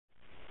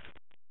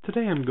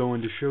Today I'm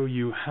going to show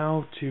you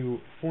how to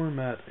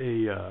format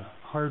a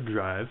hard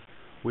drive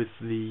with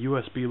the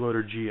USB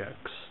Loader GX.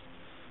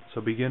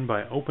 So begin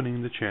by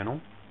opening the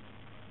channel.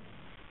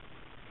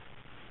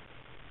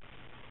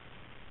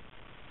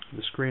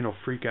 The screen will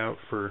freak out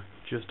for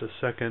just a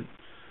second,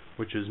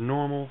 which is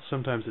normal.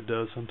 Sometimes it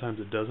does, sometimes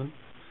it doesn't.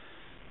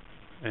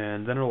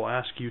 And then it will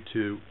ask you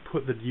to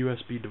put the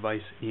USB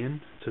device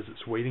in. It says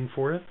it's waiting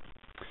for it.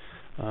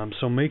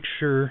 So make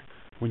sure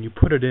when you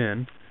put it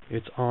in,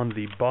 it's on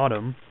the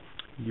bottom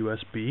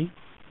USB.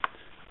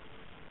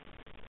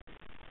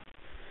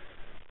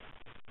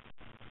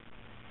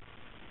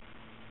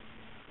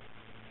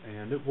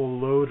 And it will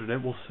load, and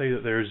it will say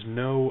that there's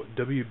no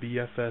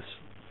WBFS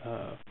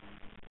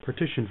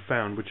partition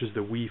found, which is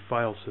the Wii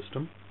file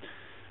system.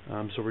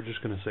 So we're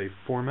just going to say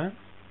format.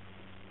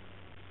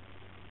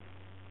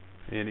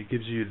 And it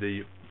gives you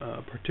the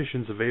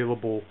partitions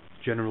available.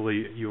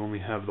 Generally, you only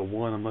have the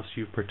one unless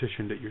you've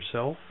partitioned it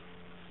yourself.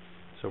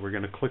 So we're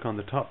going to click on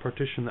the top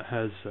partition that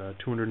has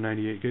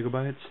 298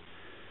 gigabytes.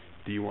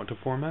 Do you want to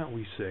format?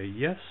 We say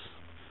yes.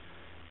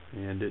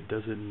 And it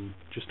does it in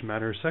just a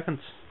matter of seconds.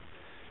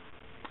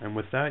 And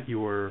with that,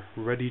 you are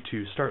ready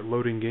to start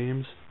loading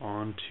games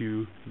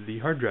onto the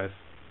hard drive.